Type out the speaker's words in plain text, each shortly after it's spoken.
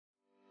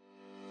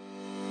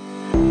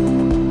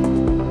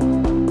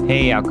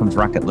Hey, Outcomes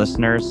Rocket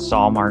listeners,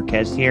 Saul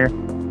Marquez here.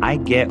 I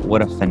get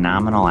what a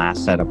phenomenal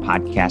asset a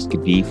podcast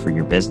could be for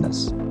your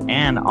business,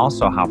 and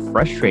also how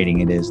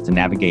frustrating it is to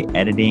navigate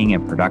editing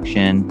and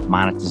production,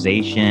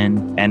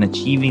 monetization, and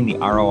achieving the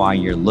ROI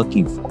you're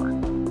looking for.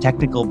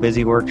 Technical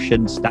busy work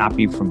shouldn't stop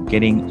you from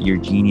getting your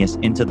genius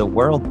into the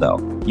world, though.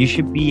 You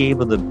should be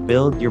able to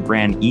build your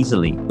brand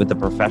easily with a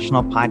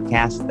professional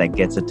podcast that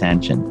gets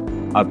attention.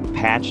 A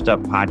patched up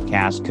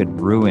podcast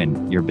could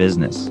ruin your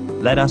business.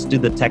 Let us do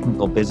the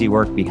technical busy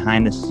work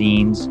behind the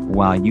scenes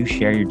while you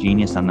share your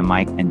genius on the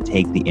mic and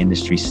take the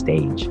industry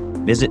stage.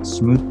 Visit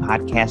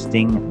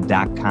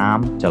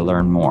smoothpodcasting.com to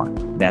learn more.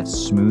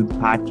 That's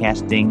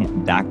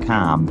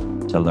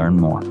smoothpodcasting.com to learn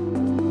more.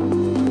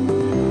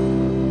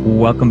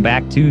 Welcome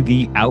back to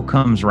the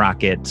Outcomes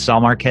Rocket.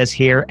 Saul Marquez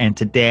here, and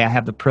today I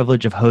have the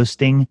privilege of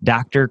hosting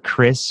Dr.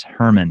 Chris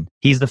Herman.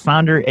 He's the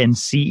founder and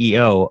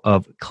CEO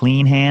of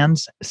Clean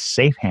Hands,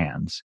 Safe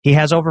Hands. He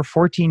has over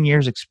 14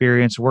 years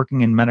experience working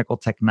in medical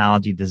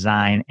technology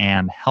design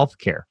and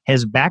healthcare.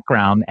 His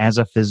background as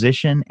a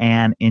physician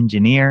and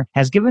engineer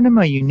has given him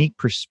a unique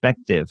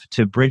perspective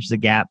to bridge the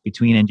gap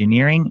between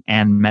engineering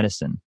and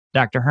medicine.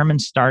 Dr. Herman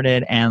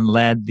started and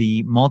led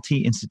the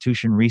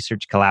multi-institution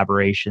research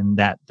collaboration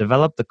that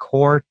developed the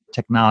core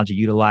technology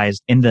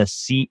utilized in the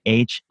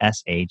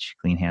CHSH,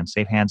 Clean Hands,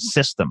 Safe Hands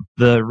system.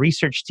 The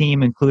research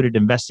team included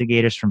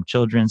investigators from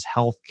Children's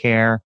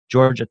Healthcare,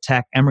 Georgia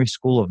Tech, Emory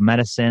School of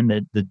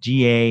Medicine, the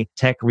GA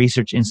Tech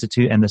Research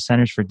Institute, and the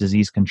Centers for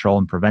Disease Control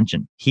and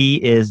Prevention. He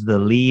is the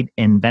lead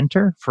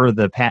inventor for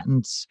the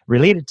patents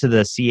related to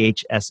the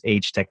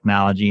CHSH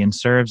technology and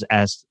serves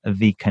as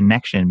the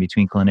connection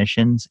between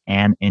clinicians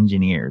and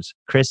engineers.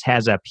 Chris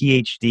has a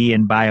PhD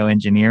in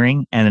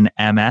bioengineering and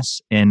an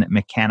MS in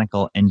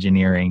mechanical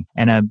engineering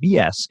and a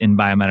BS in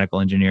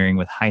biomedical engineering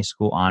with high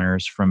school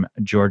honors from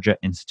Georgia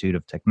Institute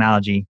of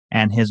Technology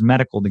and his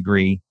medical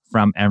degree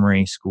from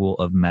Emory School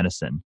of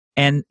Medicine.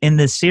 And in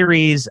the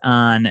series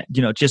on,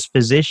 just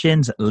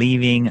physicians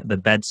leaving the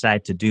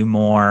bedside to do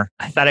more,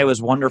 I thought it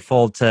was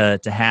wonderful to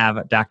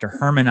have Dr.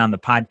 Herman on the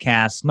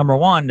podcast. Number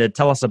one, to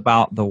tell us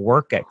about the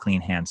work at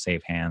Clean Hands,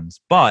 Safe Hands,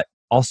 but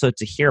also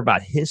to hear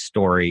about his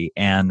story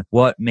and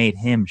what made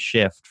him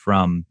shift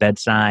from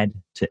bedside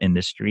to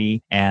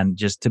industry and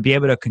just to be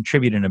able to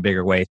contribute in a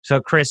bigger way. So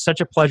Chris, such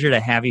a pleasure to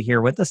have you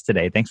here with us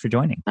today. Thanks for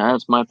joining.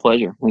 It's my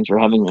pleasure. Thanks for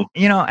having me.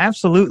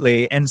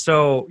 Absolutely. And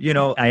so,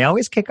 I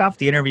always kick off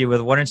the interview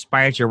with what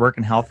inspires your work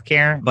in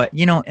healthcare, but,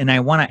 and I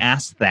want to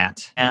ask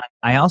that. And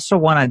I also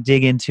want to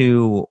dig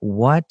into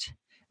what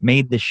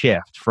made the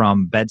shift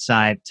from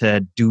bedside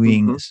to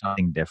doing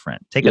something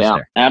different. Take us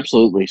there.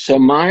 Absolutely. So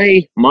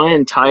my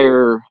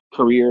entire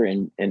career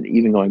and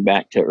even going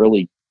back to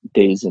early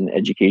days in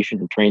education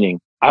and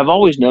training, I've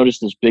always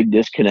noticed this big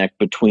disconnect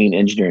between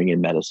engineering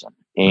and medicine.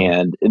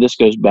 And this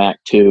goes back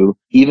to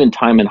even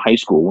time in high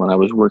school when I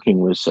was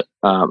working with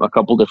a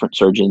couple different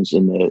surgeons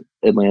in the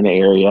Atlanta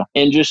area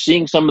and just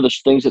seeing some of the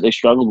things that they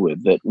struggled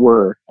with that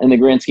were, in the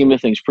grand scheme of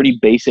things, pretty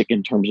basic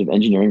in terms of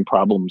engineering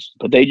problems,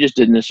 but they just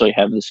didn't necessarily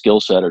have the skill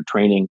set or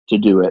training to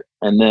do it.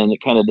 And then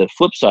kind of the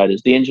flip side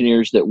is the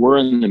engineers that were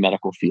in the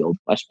medical field.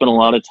 I spent a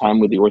lot of time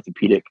with the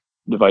orthopedic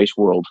device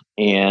world,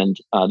 and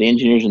the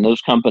engineers in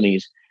those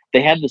companies,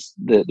 they had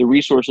the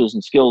resources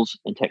and skills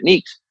and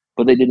techniques,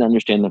 but they didn't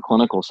understand the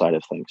clinical side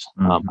of things.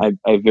 I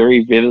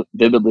very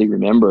vividly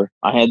remember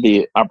I had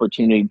the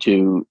opportunity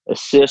to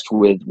assist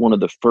with one of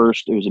the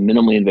first, it was a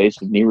minimally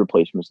invasive knee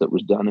replacements that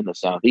was done in the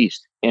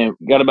Southeast, and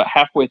got about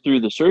halfway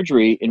through the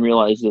surgery and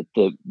realized that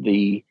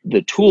the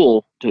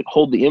tool to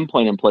hold the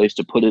implant in place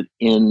to put it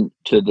into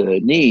the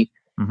knee,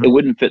 it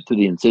wouldn't fit through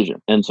the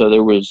incision. And so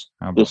there was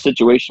this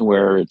situation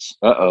where it's,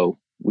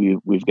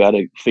 we've got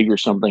to figure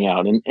something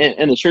out.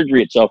 And the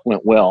surgery itself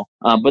went well.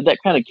 But that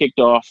kind of kicked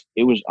off,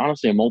 it was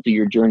honestly a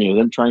multi-year journey of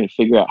them trying to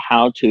figure out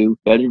how to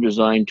better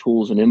design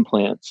tools and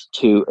implants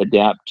to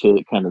adapt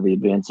to kind of the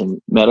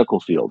advancing medical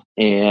field.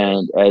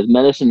 And as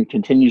medicine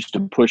continues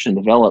to push and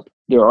develop,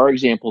 there are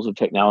examples of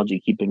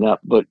technology keeping up,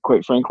 but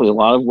quite frankly, a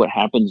lot of what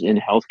happens in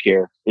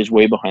healthcare is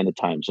way behind the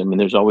times. I mean,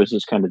 there's always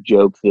this kind of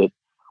joke that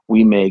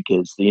we make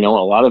is,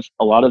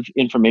 a lot of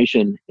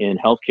information in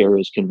healthcare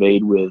is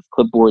conveyed with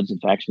clipboards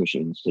and fax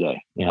machines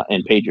today,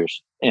 and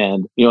pagers.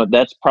 And,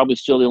 that's probably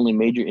still the only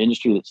major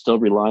industry that still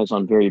relies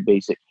on very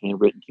basic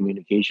handwritten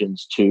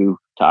communications to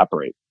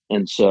operate.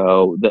 And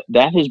so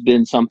that has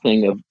been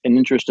something of an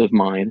interest of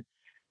mine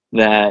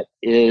that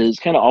is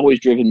kind of always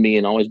driven me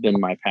and always been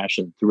my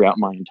passion throughout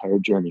my entire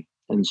journey.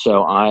 And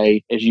so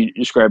as you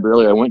described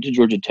earlier, I went to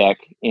Georgia Tech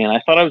and I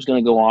thought I was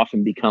going to go off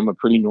and become a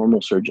pretty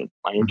normal surgeon.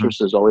 My interest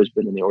has always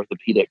been in the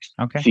orthopedics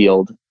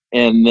field.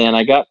 And then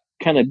I got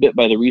kind of bit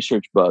by the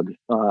research bug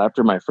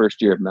after my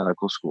first year of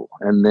medical school.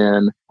 And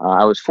then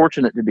I was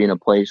fortunate to be in a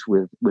place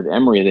with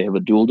Emory. They have a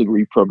dual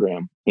degree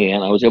program,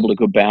 and I was able to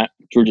go back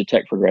to Georgia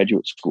Tech for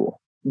graduate school.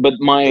 but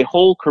my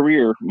whole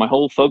career, my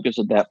whole focus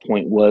at that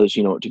point was,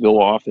 to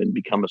go off and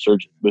become a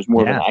surgeon. It was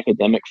more of an Yeah.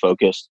 academic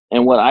focus.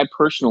 And what I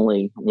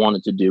personally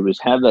wanted to do is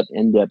have that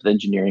in-depth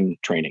engineering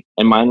training.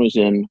 And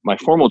my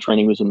formal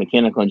training was in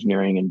mechanical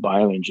engineering and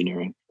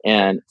bioengineering. It's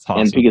And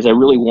awesome. because I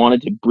really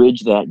wanted to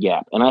bridge that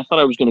gap. And I thought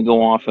I was going to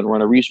go off and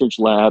run a research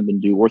lab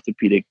and do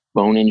orthopedic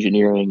bone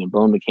engineering and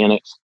bone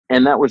mechanics.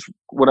 And that was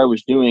what I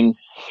was doing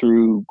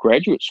through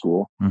graduate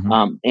school.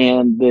 Hmm.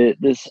 And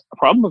this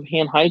problem of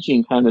hand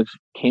hygiene kind of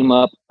came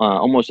up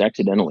almost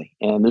accidentally.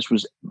 And this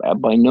was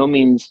by no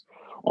means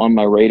on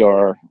my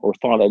radar or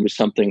thought I was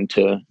something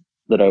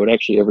that I would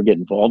actually ever get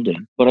involved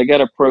in. But I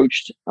got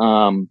approached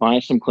by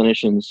some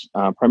clinicians,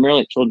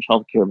 primarily at Children's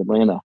Healthcare of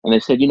Atlanta, and they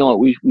said,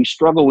 we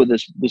struggle with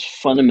this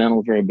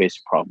fundamental, very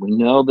basic problem. We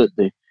know that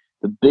the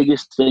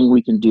biggest thing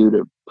we can do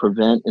to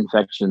prevent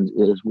infections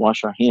is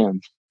wash our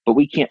hands, but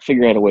we can't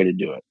figure out a way to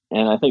do it.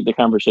 And I think the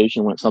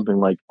conversation went something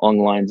like along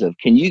the lines of,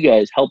 can you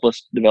guys help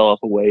us develop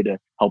a way to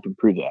help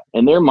improve that?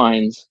 In their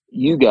minds,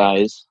 you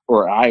guys,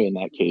 or I in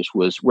that case,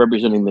 was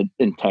representing the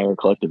entire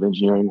collective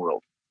engineering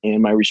world.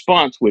 And my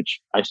response, which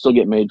I still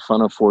get made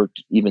fun of for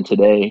even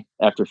today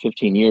after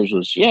 15 years,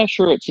 was, yeah,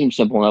 sure, it seems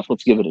simple enough.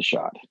 Let's give it a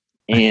shot.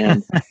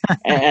 And,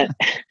 and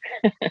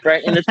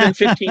right, and it's been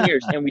 15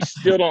 years, and we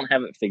still don't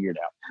have it figured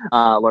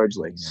out,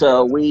 largely.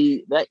 So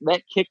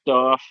that kicked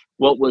off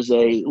what was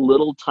a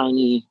little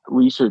tiny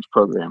research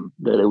program.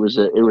 That it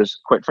was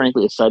quite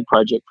frankly a side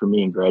project for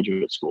me in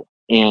graduate school.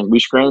 And we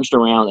scrounged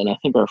around, and I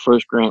think our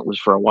first grant was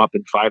for a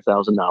whopping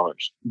 $5,000.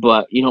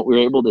 But we were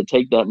able to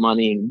take that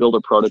money and build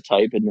a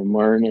prototype, and then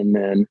learn, and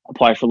then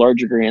apply for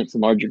larger grants,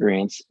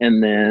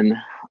 and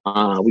then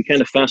we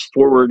kind of fast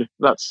forward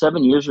about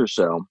 7 years or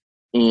so,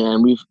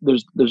 and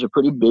there's a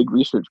pretty big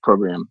research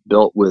program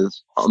built with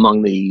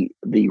among the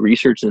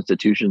research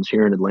institutions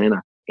here in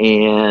Atlanta.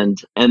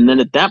 And then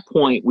at that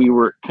point, we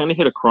were kind of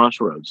hit a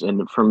crossroads.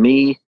 And for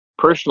me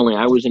personally,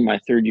 I was in my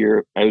third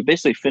year. I was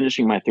basically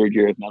finishing my third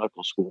year of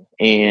medical school,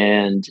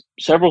 and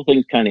several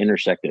things kind of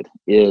intersected.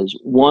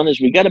 One is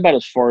we got about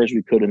as far as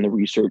we could in the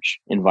research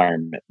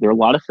environment. There are a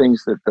lot of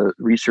things that the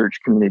research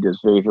community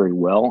does very, very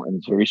well, and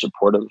it's very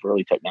supportive of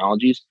early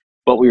technologies.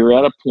 But we were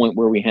at a point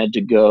where we had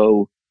to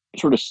go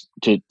sort of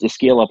to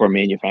scale up our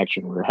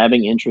manufacturing. We were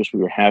having interest.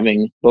 We were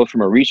having both from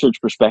a research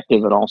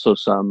perspective and also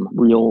some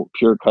real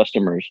pure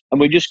customers.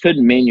 And we just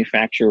couldn't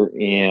manufacture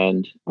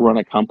and run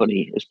a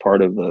company as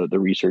part of the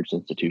research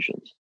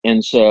institutions.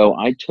 And so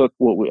I took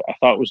I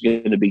thought was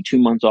going to be 2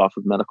 months off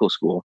of medical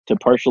school to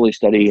partially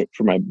study it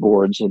for my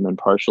boards, and then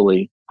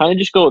partially kind of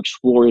just go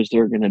explore, is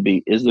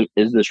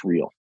this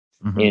real?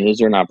 Hmm. And is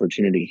there an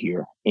opportunity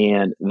here?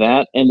 And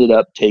that ended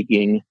up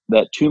taking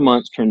that 2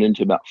 months turned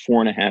into about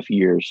 4.5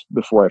 years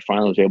before I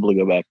finally was able to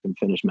go back and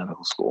finish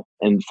medical school.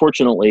 And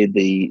fortunately,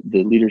 the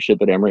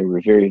leadership at Emory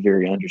were very,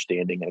 very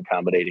understanding and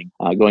accommodating,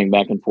 going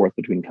back and forth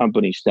between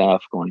company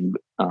staff,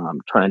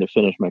 trying to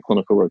finish my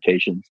clinical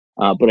rotations.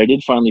 But I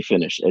did finally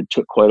finish. It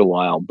took quite a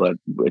while, but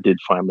I did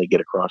finally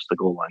get across the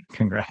goal line.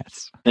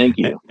 Congrats. Thank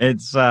you.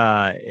 It's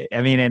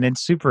and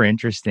it's super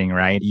interesting,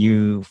 right?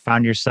 You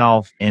found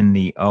yourself in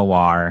the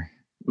OR,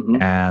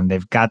 Mm-hmm. and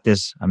they've got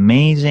this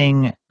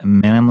amazing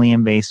minimally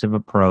invasive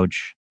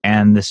approach,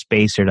 and the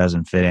spacer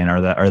doesn't fit in,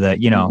 or the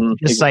Mm-hmm.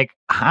 just like,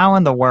 how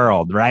in the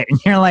world, right? And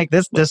you're like,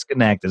 this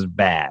disconnect is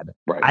bad.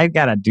 Right. I've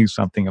got to do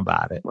something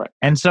about it. Right.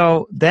 And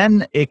so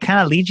then it kind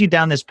of leads you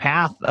down this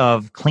path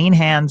of clean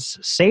hands,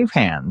 safe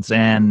hands.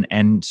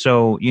 And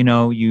so,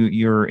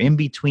 you're in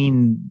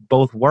between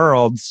both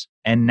worlds.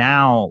 And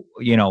now,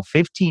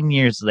 15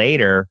 years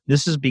later,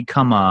 this has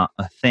become a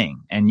thing.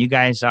 And you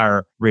guys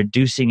are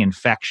reducing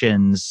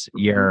infections.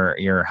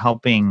 You're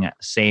helping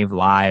save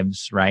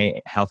lives,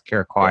 right?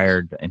 Healthcare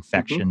acquired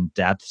infection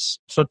deaths.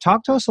 So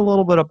talk to us a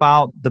little bit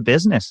about the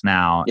business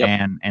now.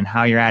 Yep. and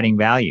how you're adding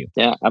value.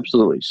 Yeah,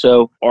 absolutely.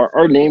 So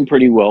our name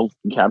pretty well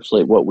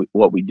encapsulate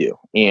what we do.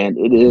 And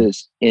it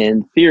is,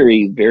 in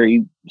theory,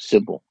 very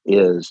simple.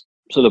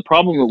 So the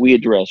problem that we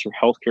address are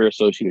healthcare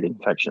associated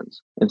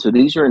infections. And so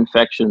these are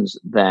infections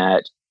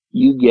that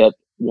you get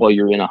while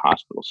you're in a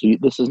hospital. So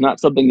this is not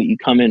something that you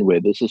come in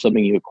with. This is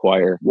something you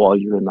acquire while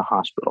you're in the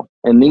hospital.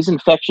 And these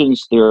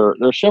infections, there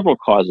are several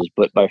causes,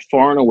 but by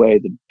far and away,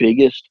 the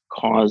biggest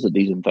cause that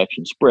these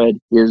infections spread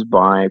is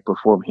by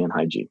poor hand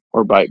hygiene,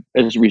 or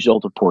as a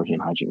result of poor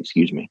hand hygiene,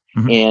 excuse me.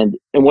 Mm-hmm.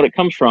 And what it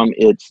comes from,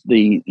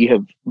 you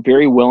have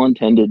very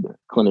well-intended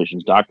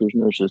clinicians, doctors,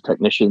 nurses,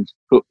 technicians,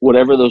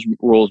 whatever those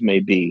roles may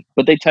be,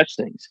 but they touch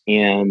things.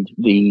 And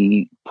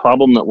the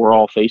problem that we're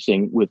all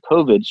facing with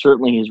COVID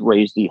certainly has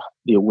raised the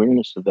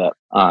awareness of that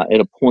at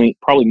a point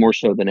probably more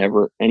so than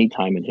ever any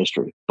time in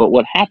history. But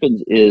what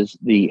happens is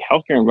the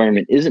healthcare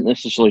environment isn't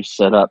necessarily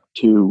set up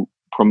to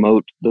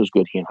promote those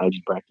good hand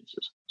hygiene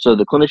practices. So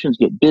the clinicians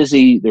get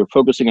busy, they're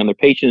focusing on their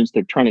patients,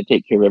 they're trying to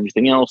take care of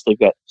everything else. They've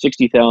got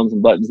 60,000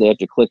 buttons they have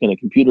to click on a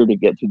computer to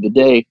get through the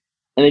day,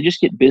 and they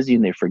just get busy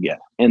and they forget.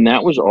 And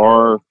that was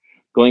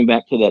going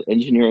back to that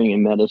engineering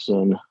and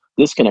medicine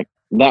disconnect.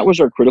 That was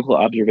our critical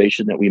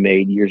observation that we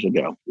made years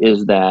ago,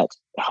 is that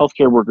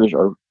healthcare workers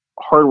are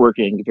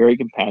hardworking, very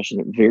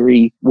compassionate,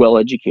 very well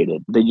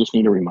educated. They just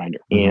need a reminder.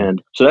 Mhm.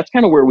 And so that's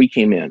kind of where we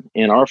came in.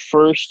 And our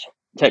first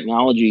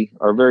technology,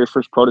 our very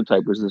first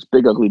prototype was this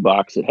big ugly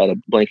box that had a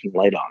blinking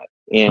light on it.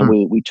 And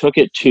Hmm. we took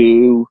it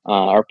to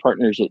our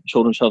partners at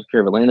Children's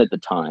Healthcare of Atlanta at the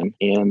time,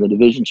 and the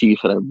division chief,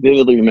 and I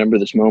vividly remember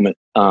this moment.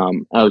 I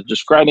was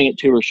describing it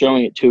to her,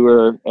 showing it to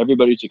her.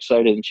 Everybody's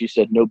excited, and she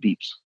said, "No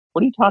beeps."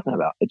 What are you talking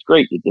about? It's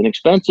great. It's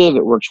inexpensive.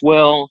 It works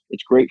well.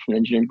 It's great from an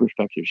engineering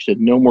perspective. She said,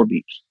 "No more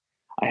beeps.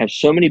 I have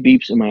so many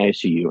beeps in my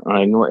ICU, and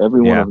I ignore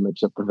every one Yeah, of them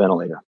except the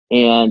ventilator."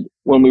 And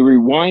when we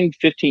rewind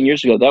 15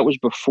 years ago, that was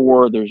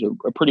before there's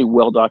a pretty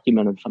well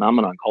documented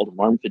phenomenon called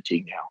alarm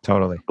fatigue now.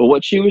 totally. But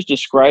what she was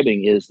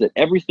describing is that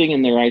everything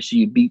in their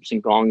ICU beeps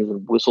and gongs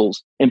and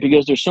whistles, and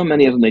because there's so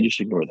many of them, they just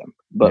ignore them.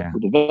 But Yeah,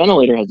 the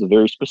ventilator has a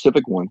very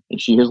specific one,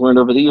 and she has learned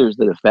over the years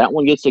that if that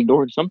one gets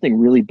ignored, something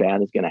really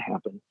bad is going to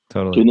happen. To,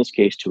 totally. in this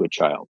case, to a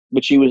child.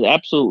 But she was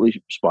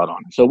absolutely spot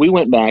on. So we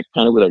went back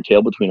kind of with our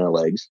tail between our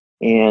legs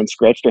and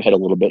scratched her head a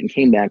little bit and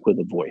came back with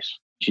a voice.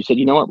 She said,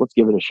 "You know what? Let's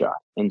give it a shot."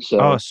 And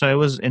Oh, so so it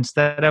was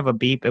instead of a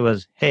beep, it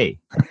was, hey,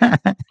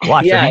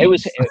 wash your yeah, it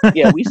was. hands.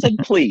 Yeah, we said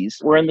please.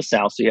 We're in the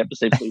South, so you have to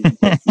say please and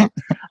thank you.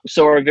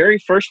 So our very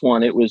first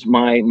one, it was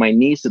my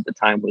niece at the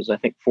time was I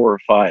think 4 or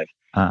 5,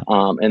 uh,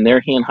 and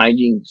their hand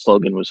hygiene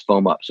slogan was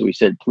 "foam up." So we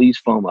said please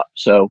foam up.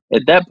 So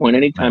at that point,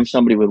 anytime nice.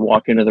 somebody would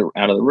walk into the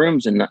out of the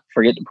rooms and not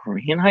forget to perform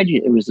hand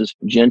hygiene, it was this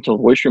gentle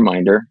voice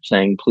reminder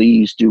saying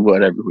please do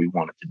whatever we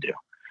want it to do.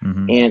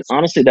 Hmm. And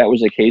honestly, that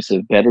was a case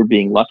of better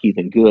being lucky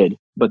than good.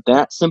 But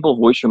that simple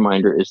voice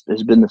reminder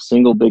has been the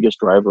single biggest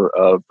driver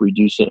of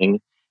reducing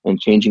and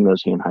changing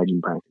those hand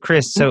hygiene practices.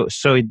 Chris, so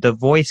the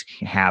voice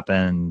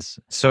happens,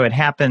 so it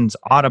happens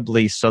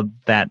audibly so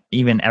that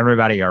even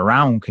everybody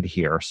around could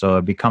hear. So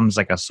it becomes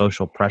like a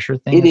social pressure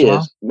thing It as well.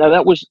 is. Now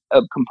that was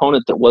a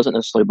component that wasn't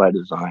necessarily by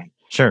design.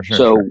 Sure, sure,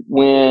 So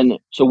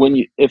sure. when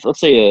you, if let's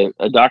say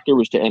a doctor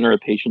was to enter a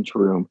patient's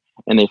room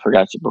and they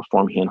forgot to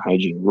perform hand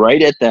hygiene,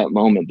 right at that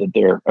moment that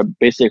they're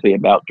basically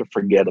about to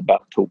forget,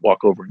 about to walk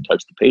over and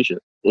touch the patient,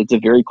 it's a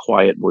very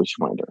quiet voice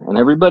reminder, and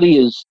everybody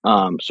is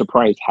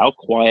surprised how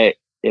quiet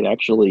it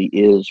actually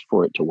is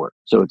for it to work.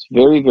 So it's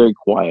very, very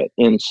quiet.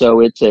 And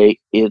so it's to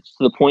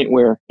the point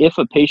where if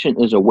a patient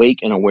is awake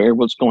and aware of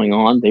what's going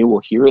on, they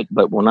will hear it,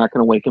 but we're not going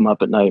to wake them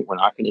up at night. We're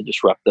not going to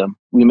disrupt them.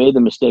 We made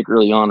the mistake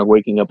early on of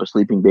waking up a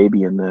sleeping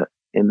baby in that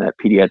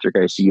pediatric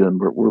ICU,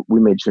 and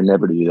we made sure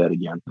never to do that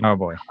again. Oh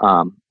boy.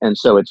 And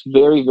so it's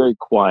very, very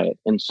quiet.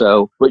 And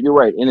so, but you're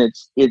right. And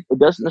it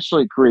doesn't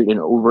necessarily create an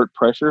overt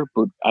pressure,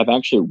 but I've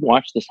actually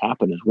watched this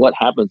happen. Is what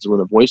happens when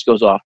the voice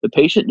goes off, the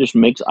patient just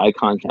makes eye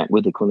contact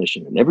with the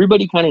clinician, and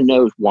everybody kind of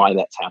knows why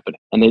that's happening.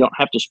 And they don't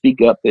have to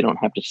speak up. They don't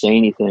have to say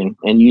anything.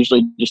 And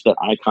usually just that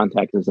eye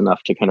contact is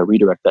enough to kind of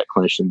redirect that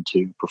clinician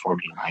to perform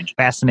hand hygiene.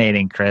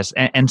 Fascinating, Chris.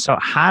 And so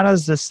how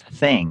does this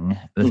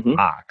Mhm.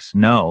 box,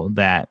 know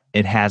that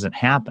it hasn't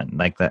happened?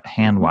 Like the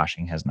hand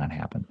washing has not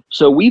happened?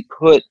 So we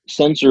put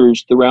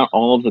sensors throughout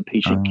all of the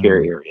patient care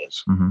Oh.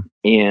 areas. Hmm.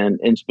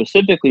 And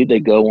specifically they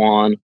go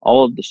on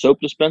all of the soap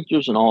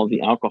dispensers and all of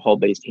the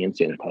alcohol-based hand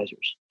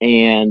sanitizers.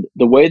 And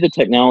the way the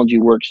technology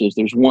works is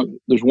there's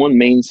one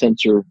main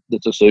sensor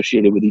that's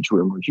associated with each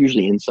room, or it's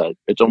usually inside.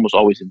 It's almost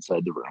always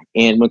inside the room.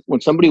 And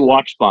when somebody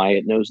walks by,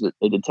 it knows that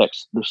it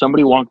detects if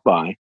somebody walked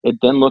by. It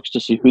then looks to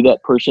see who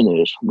that person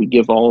is. We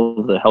give all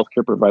of the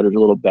healthcare providers a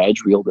little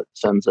badge reel that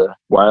sends a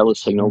wireless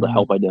signal to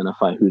help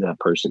identify who that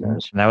person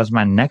is. That was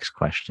my next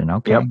question.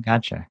 Okay, Yep.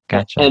 gotcha.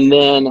 And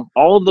then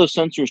all of those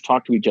sensors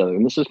talk to each other.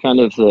 And this is kind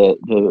of the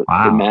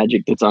Wow,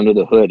 magic that's under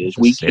the hood is this is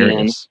we can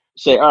serious.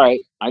 say, all right,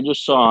 I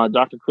just saw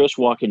Dr. Chris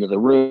walk into the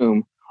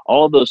room.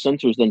 All of those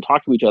sensors then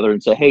talk to each other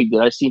and say, hey, did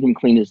I see him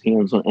clean his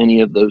hands on any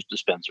of those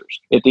dispensers?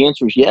 If the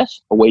answer is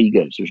yes, away he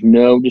goes. There's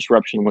no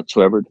disruption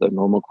whatsoever to the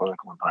normal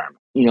clinical environment.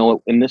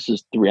 And this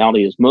is the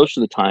reality is most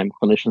of the time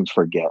clinicians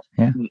forget.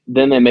 Yeah.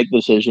 Then they make the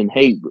decision,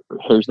 hey,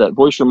 here's that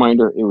voice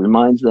reminder. It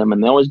reminds them,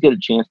 and they always get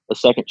a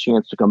second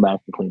chance to come back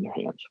and clean their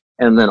hands.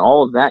 And then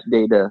all of that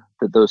data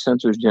that those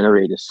sensors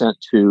generate is sent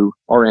to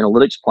our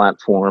analytics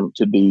platform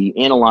to be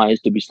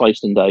analyzed, to be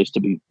sliced and diced, to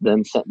be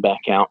then sent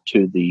back out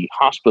to the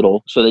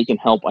hospital so they can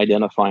help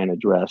identify and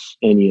address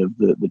any of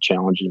the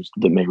challenges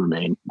that may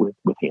remain with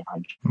hand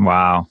hygiene.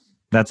 Wow,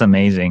 that's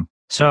amazing.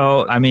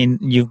 So, I mean,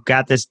 you've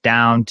got this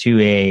down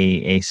to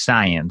a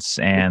science,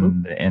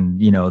 and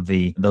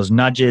those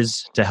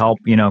nudges to help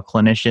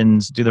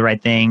clinicians do the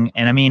right thing.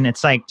 And I mean,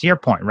 it's like to your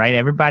point, right?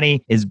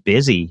 Everybody is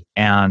busy,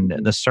 and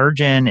the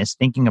surgeon is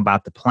thinking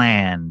about the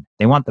plan.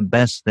 They want the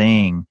best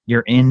thing.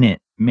 You're in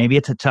it. Maybe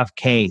it's a tough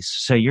case,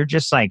 so you're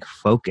just like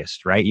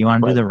focused, right? You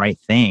want to do the right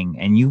thing,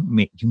 and you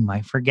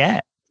might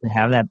forget to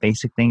have that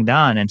basic thing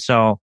done. And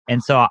so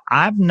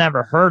I've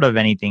never heard of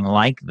anything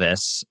like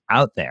this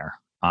out there.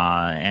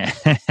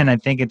 And I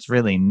think it's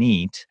really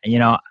neat.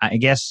 I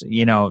guess,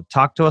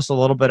 talk to us a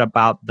little bit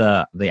about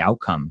the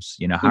outcomes.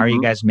 How are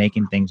you guys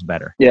making things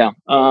better? Yeah.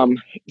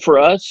 For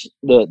us,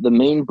 the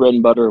main bread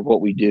and butter of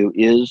what we do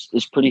is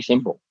pretty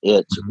simple.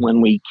 It's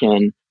when we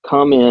can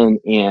come in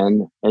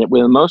and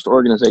with most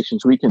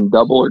organizations, we can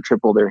double or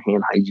triple their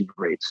hand hygiene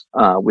rates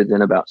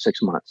within about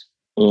 6 months.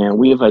 And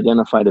we have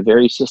identified a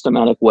very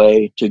systematic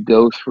way to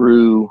go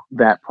through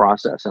that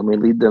process. And we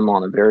lead them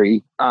on a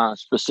very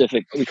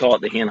specific, we call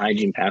it the hand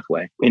hygiene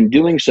pathway. In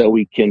doing so,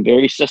 we can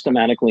very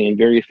systematically and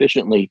very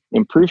efficiently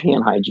improve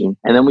hand hygiene,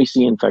 and then we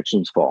see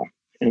infections fall.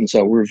 And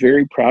so we're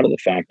very proud of the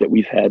fact that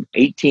we've had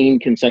 18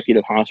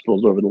 consecutive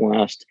hospitals over the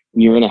last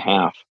year and a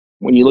half.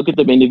 When you look at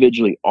them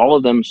individually, all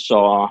of them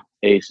saw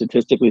a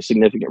statistically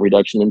significant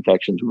reduction in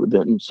infections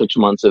within 6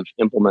 months of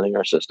implementing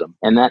our system.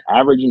 And that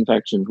average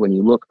infections, when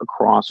you look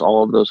across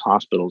all of those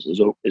hospitals,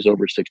 is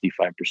over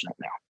 65%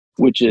 now,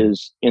 which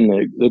is, in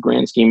the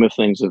grand scheme of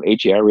things of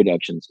HAI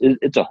reductions,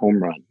 it's a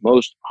home run.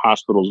 Most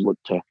hospitals look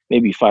to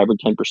maybe 5 or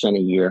 10% a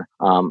year,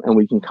 and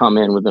we can come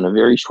in within a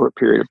very short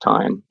period of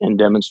time and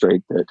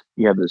demonstrate that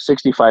you have the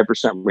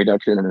 65%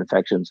 reduction in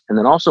infections. And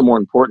then also, more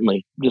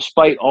importantly,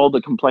 despite all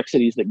the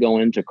complexities that go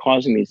into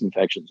causing these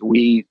infections,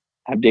 we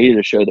have data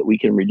to show that we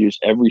can reduce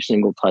every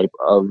single type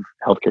of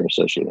healthcare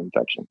associated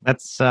infection.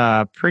 That's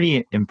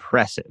pretty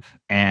impressive.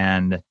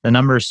 And the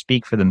numbers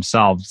speak for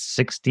themselves.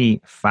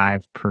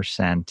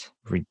 65%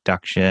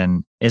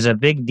 reduction is a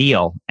big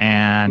deal.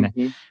 And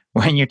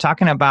when you're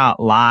talking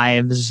about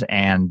lives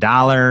and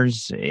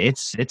dollars,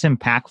 it's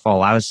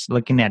impactful. I was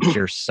looking at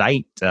your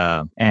site,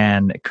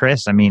 and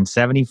Chris,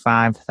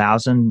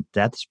 75,000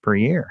 deaths per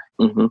year,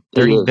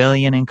 30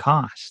 billion in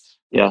costs.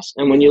 Yes.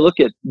 And when you look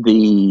at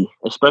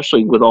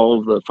especially with all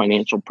of the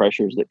financial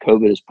pressures that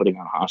COVID is putting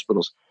on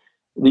hospitals,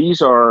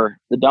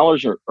 the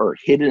dollars are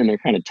hidden and they're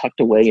kind of tucked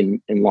away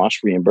in lost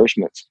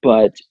reimbursements.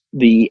 But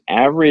the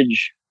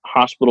average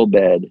hospital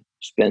bed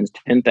spends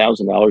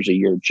 $10,000 a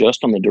year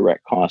just on the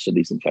direct cost of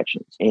these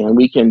infections. And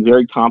we can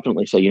very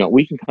confidently say,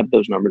 we can cut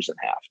those numbers in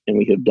half. And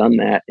we have done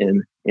that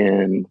and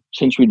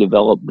since we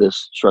developed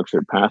this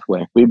structured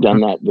pathway, we've done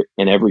that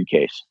in every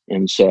case.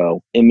 And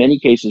so in many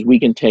cases, we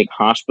can take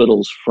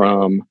hospitals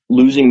from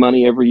losing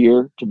money every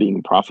year to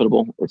being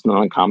profitable. It's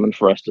not uncommon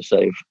for us to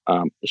save,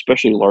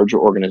 especially larger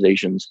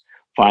organizations,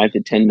 $5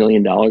 to $10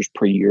 million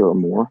per year or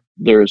more.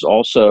 There's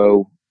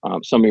also,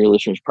 some of your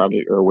listeners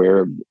probably are aware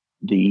of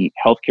the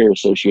healthcare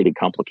associated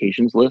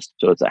complications list.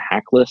 So it's a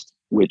HAC list,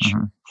 which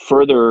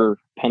further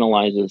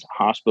penalizes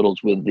hospitals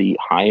with the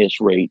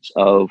highest rates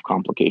of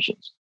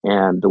complications.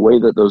 And the way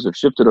that those have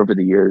shifted over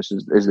the years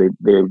is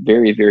they're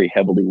very, very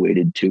heavily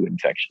weighted to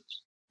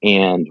infections.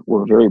 And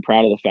we're very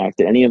proud of the fact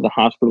that any of the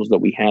hospitals that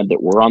we had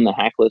that were on the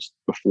HAC list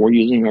before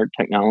using our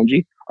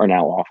technology are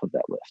now off of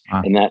that list.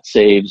 And that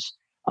saves,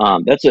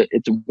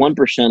 it's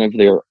 1% of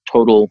their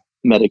total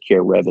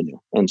Medicare revenue.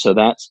 And so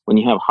that's when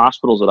you have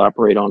hospitals that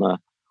operate on a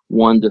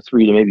 1 to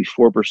 3 to maybe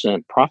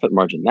 4% profit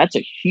margin. That's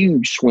a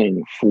huge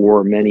swing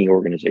for many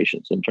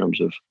organizations in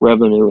terms of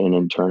revenue and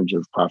in terms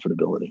of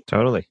profitability.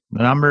 Totally.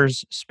 The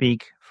numbers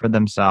speak for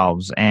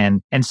themselves.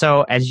 And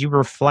so as you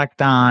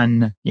reflect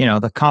on,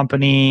 the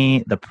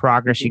company, the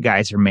progress you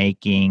guys are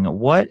making,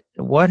 what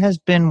has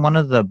been one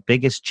of the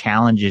biggest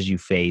challenges you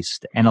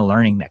faced and a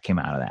learning that came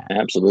out of that?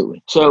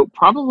 Absolutely. So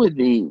probably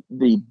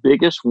the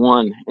biggest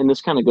one, and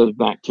this kind of goes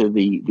back to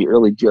the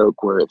early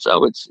joke where it's a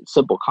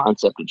simple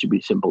concept, it should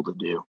be simple to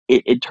do.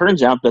 It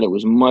turns out that it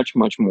was much,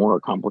 much more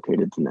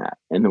complicated than that.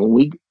 And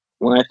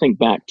when I think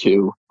back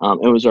to,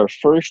 it was our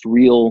first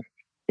real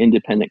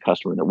independent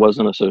customer that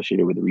wasn't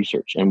associated with the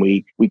research. And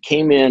we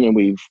came in and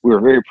we were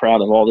very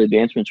proud of all the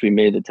advancements we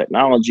made, the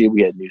technology.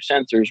 We had new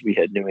sensors, we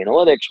had new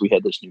analytics, we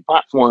had this new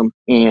platform.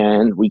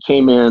 And we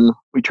came in,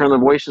 we turned their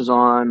voices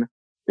on,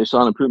 they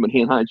saw an improvement in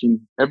hand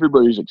hygiene,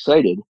 everybody's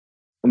excited.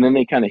 And then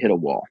they kind of hit a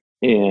wall.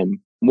 And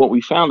what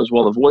we found is,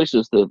 the voice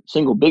is the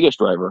single biggest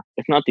driver,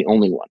 if not the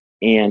only one.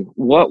 And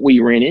what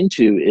we ran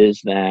into is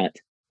that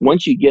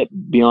once you get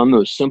beyond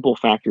those simple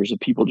factors of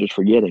people just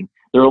forgetting,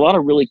 there are a lot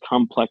of really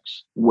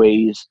complex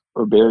ways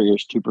or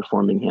barriers to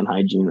performing hand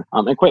hygiene,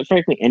 and quite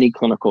frankly, any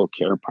clinical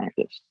care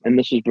practice. And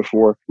this is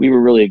before we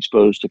were really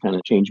exposed to kind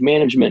of change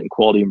management and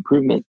quality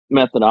improvement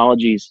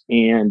methodologies.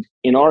 And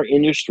in our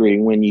industry,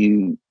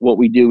 what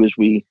we do is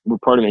we're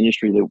part of an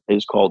industry that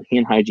is called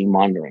hand hygiene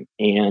monitoring.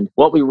 And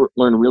what we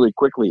learned really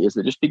quickly is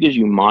that just because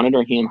you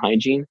monitor hand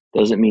hygiene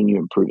doesn't mean you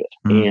improve it.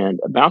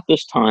 And about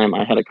this time,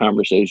 I had a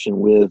conversation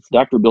with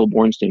Dr. Bill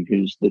Bornstein,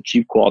 who's the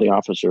Chief Quality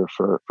Officer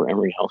for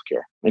Emory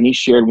Healthcare. And he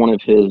shared one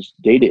of his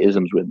data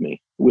isms with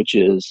me, which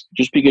is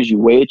just because you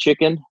weigh a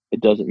chicken,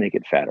 it doesn't make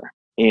it fatter.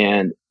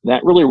 And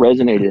that really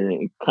resonated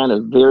and kind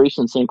of very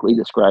succinctly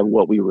described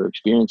what we were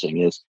experiencing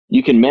is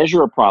you can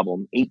measure a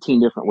problem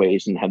 18 different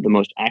ways and have the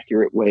most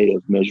accurate way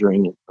of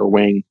measuring or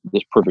weighing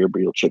this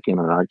proverbial chicken,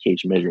 or in our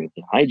case, measuring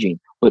hygiene,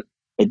 but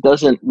it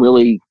doesn't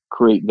really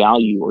create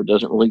value or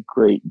doesn't really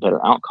create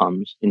better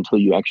outcomes until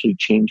you actually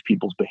change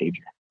people's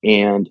behavior.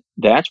 And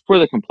that's where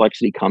the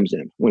complexity comes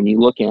in. When you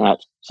look at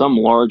some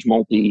large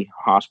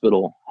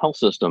multi-hospital health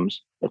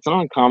systems, it's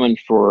not uncommon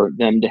for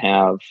them to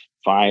have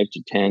 5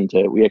 to 10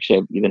 we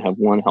actually even have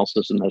one health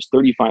system that has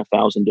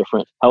 35,000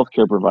 different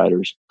healthcare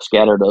providers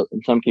scattered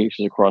in some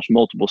cases across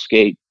multiple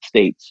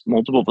states,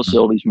 multiple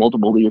facilities,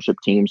 multiple leadership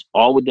teams,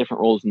 all with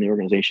different roles in the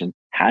organization.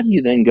 how do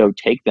you then go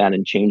take that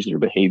and change their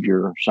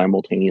behavior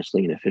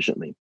simultaneously and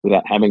efficiently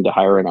without having to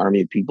hire an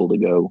army of people to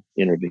go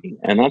intervene?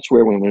 And that's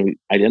where when we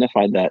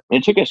identified that,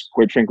 it took us,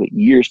 quite frankly,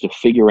 years to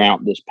figure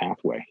out this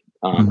pathway.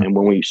 And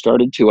when we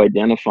started to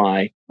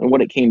identify, and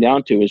what it came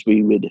down to is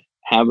we would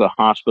have a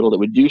hospital that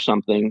would do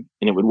something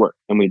and it would work,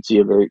 and we'd see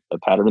a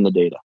pattern in the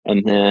data.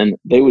 And then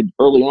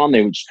early on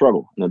they would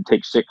struggle, and it'd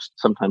take 6,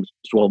 sometimes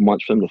 12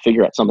 months for them to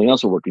figure out something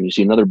else would work, and you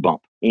see another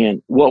bump.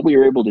 And what we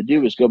were able to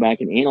do is go back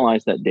and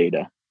analyze that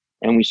data,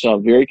 and we saw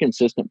very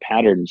consistent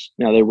patterns.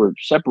 Now, they were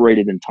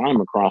separated in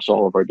time across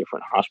all of our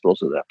different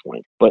hospitals at that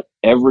point, but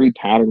every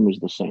pattern was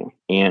the same.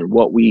 And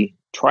what we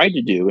tried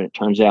to do, and it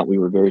turns out we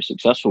were very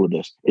successful with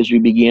this, is we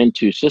began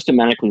to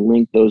systematically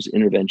link those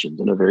interventions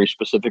in a very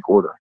specific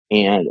order.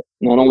 And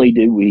not only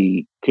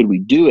could we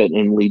do it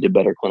and lead to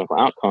better clinical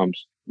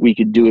outcomes, we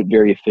could do it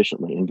very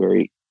efficiently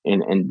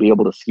and be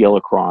able to scale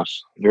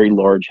across very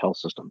large health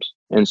systems.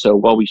 And so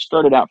while we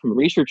started out from a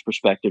research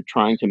perspective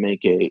trying to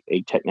make a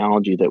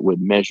technology that would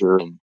measure,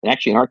 and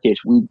actually in our case,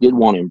 we did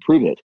want to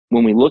improve it.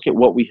 When we look at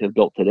what we have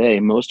built today,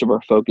 most of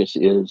our focus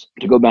is,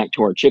 to go back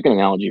to our chicken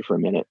analogy for a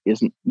minute,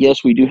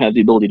 yes, we do have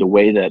the ability to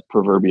weigh that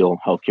proverbial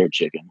healthcare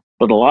chicken.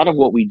 But a lot of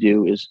what we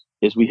do is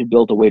we have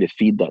built a way to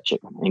feed that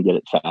chicken and get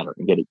it fatter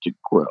and get it to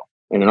grow.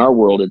 And in our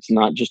world, it's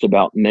not just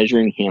about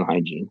measuring hand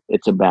hygiene.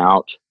 It's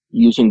about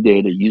using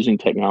data, using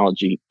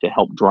technology to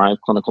help drive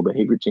clinical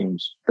behavior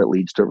change that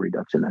leads to a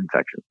reduction in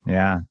infection.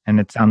 Yeah. And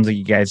it sounds like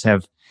you guys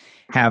have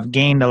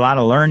gained a lot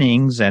of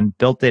learnings and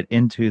built it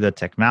into the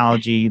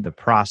technology, the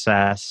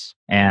process,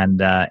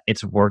 and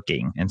it's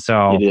working. And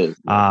so it is.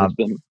 It's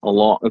been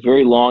a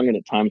very long and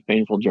at times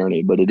painful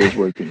journey, but it is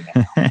working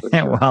now.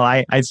 Sure. Well,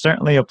 I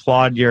certainly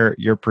applaud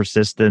your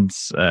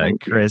persistence,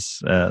 Chris.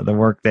 The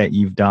work that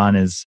you've done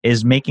is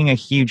making a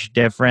huge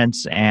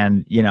difference.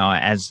 And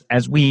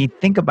as we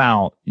think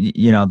about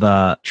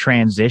the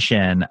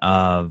transition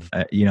of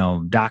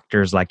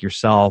doctors like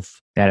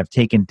yourself that have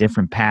taken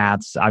different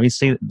paths,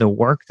 obviously the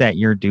work that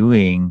you're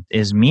doing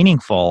is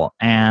meaningful,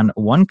 and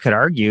one could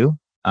argue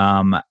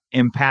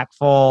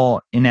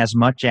impactful in as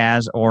much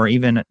as, or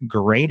even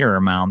greater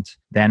amount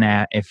than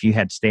if you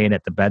had stayed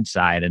at the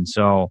bedside. And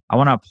so I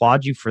want to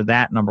applaud you for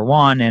that, number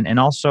one, and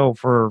also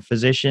for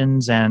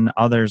physicians and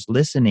others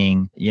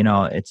listening.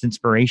 It's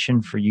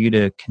inspiration for you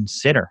to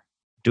consider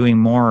doing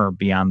more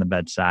beyond the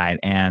bedside.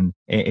 And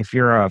if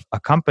you're a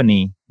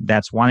company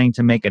that's wanting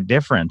to make a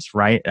difference,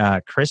 right?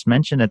 Chris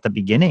mentioned at the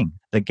beginning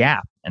the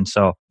gap. And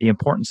so the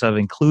importance of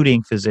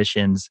including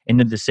physicians in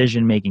the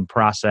decision-making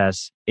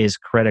process is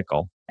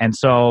critical. And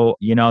so,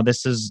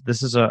 this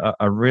is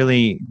a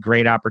really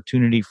great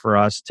opportunity for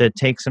us to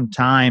take some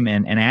time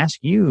and ask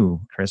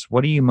you, Chris,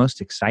 what are you most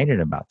excited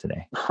about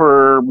today?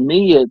 For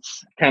me,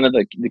 it's kind of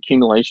the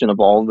accumulation of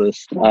all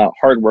this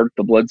hard work,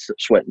 the blood,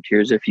 sweat, and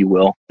tears, if you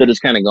will, that has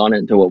kind of gone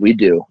into what we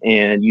do.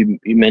 And you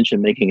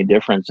mentioned making a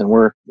difference. And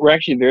we're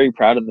actually very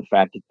proud of the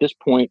fact at this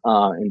point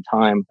in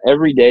time,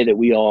 every day that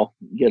we all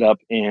get up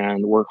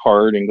and work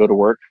hard and go to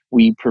work,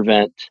 we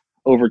prevent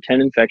over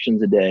 10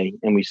 infections a day,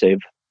 and we save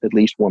at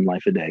least one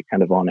life a day,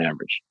 kind of on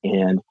average.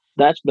 And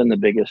that's been the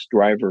biggest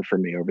driver for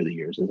me over the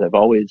years, is I've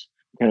always,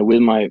 kind of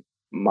with my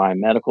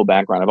medical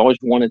background, I've always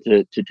wanted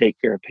to take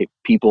care of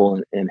people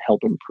and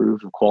help improve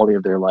the quality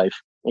of their life.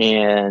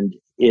 And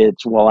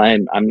while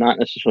I'm not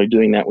necessarily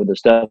doing that with a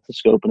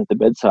stethoscope and at the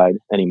bedside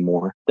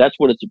anymore, that's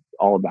what it's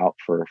all about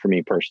for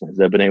me personally, is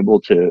I've been able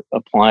to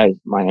apply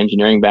my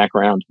engineering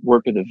background,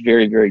 work with a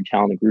very, very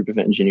talented group of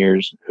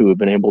engineers who have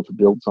been able to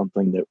build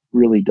something that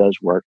really does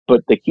work.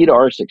 But the key to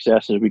our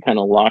success is we kind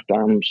of locked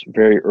arms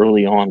very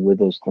early on with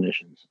those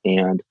clinicians.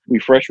 And we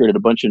frustrated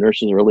a bunch of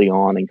nurses early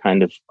on and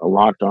kind of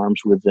locked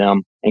arms with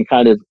them and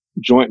kind of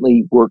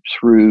jointly worked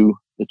through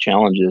the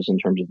challenges in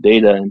terms of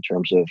data, in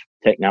terms of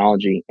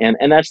technology. And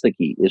that's the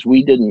key, is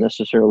we didn't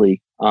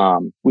necessarily,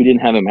 we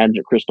didn't have a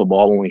magic crystal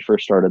ball when we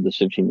first started this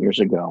 15 years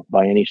ago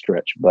by any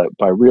stretch, but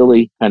by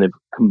really kind of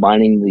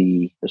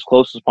combining as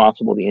close as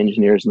possible, the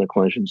engineers and the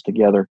clinicians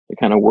together to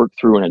kind of work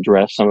through and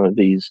address some of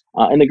these.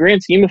 In the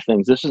grand scheme of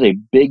things, this is a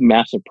big,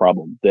 massive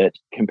problem that,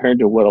 compared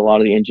to what a lot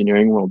of the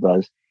engineering world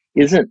does,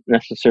 isn't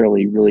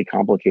necessarily really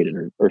complicated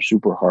or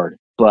super hard.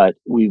 But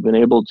we've been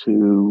able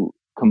to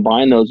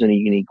combine those in a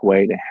unique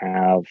way to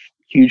have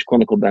huge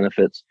clinical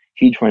benefits,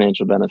 huge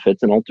financial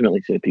benefits, and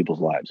ultimately save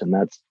people's lives. And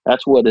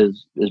that's what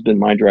has been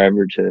my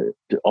driver to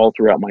all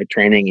throughout my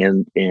training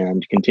and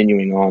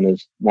continuing on,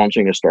 is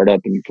launching a startup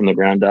and from the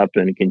ground up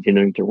and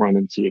continuing to run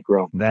and see it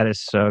grow. That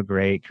is so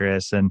great,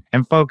 Chris. And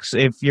folks,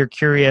 if you're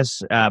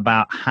curious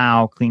about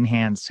how Clean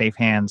Hands, Safe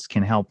Hands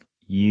can help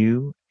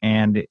you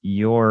and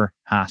your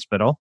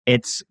hospital,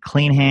 it's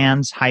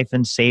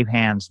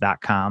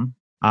cleanhands-safehands.com.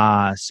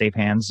 Safe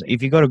Hands.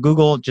 If you go to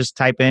Google, just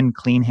type in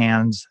Clean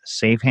Hands,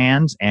 Safe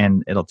Hands,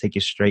 and it'll take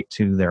you straight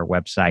to their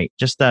website.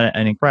 Just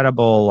an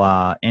incredible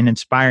and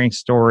inspiring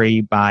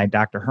story by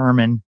Dr.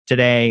 Herman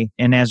today.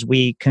 And as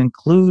we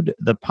conclude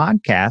the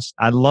podcast,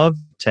 I'd love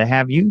to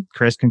have you,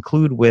 Chris,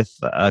 conclude with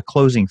a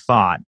closing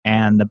thought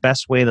and the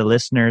best way the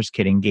listeners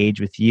can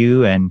engage with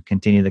you and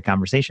continue the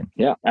conversation.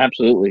 Yeah,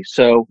 absolutely.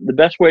 So the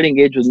best way to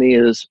engage with me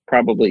is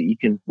probably you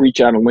can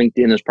reach out on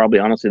LinkedIn is probably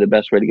honestly the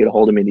best way to get a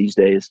hold of me these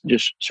days.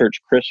 Just search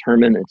Chris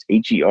Herman. It's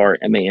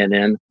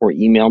HERMANN, or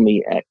email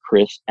me at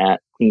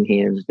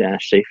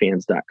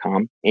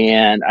chris@cleanhands-safehands.com.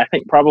 And I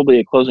think probably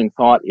a closing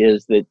thought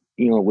is that,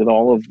 with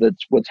all of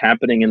what's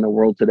happening in the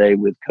world today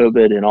with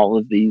COVID and all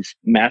of these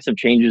massive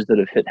changes that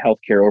have hit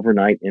healthcare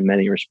overnight in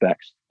many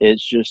respects,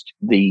 it's just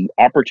the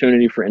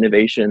opportunity for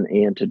innovation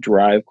and to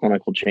drive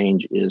clinical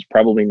change is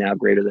probably now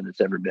greater than it's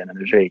ever been. And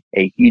there's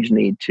a huge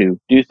need to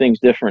do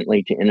things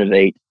differently, to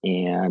innovate,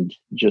 and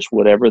just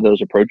whatever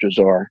those approaches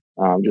are,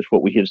 just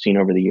what we have seen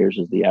over the years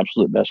is the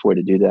absolute best way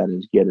to do that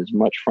is get as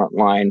much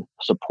frontline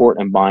support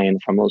and buy-in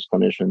from those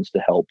clinicians to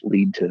help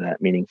lead to that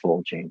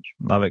meaningful change.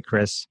 Love it,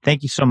 Chris.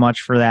 Thank you so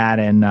much for that.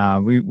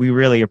 And we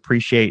really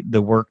appreciate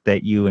the work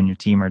that you and your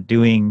team are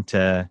doing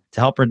to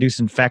help reduce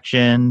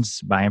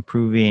infections by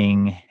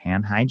improving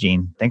hand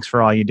hygiene. Thanks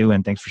for all you do,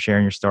 and thanks for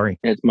sharing your story.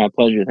 It's my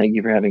pleasure. Thank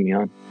you for having me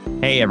on.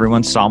 Hey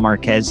everyone, Saul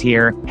Marquez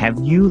here. Have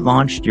you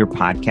launched your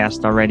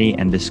podcast already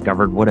and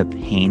discovered what a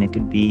pain it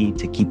could be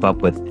to keep up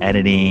with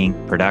editing,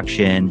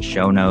 production,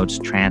 show notes,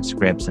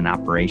 transcripts, and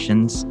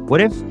operations?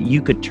 What if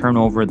you could turn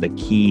over the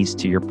keys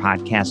to your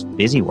podcast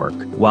busy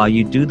work while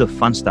you do the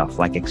fun stuff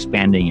like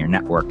expanding your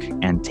network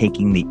and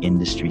taking the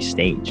industry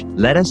stage?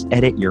 Let us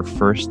edit your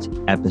first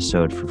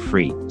episode for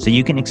free so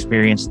you can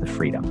experience the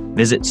freedom.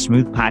 Visit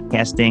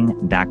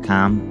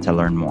smoothpodcasting.com to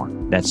learn more.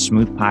 That's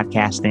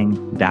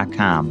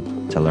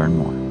smoothpodcasting.com to learn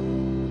more.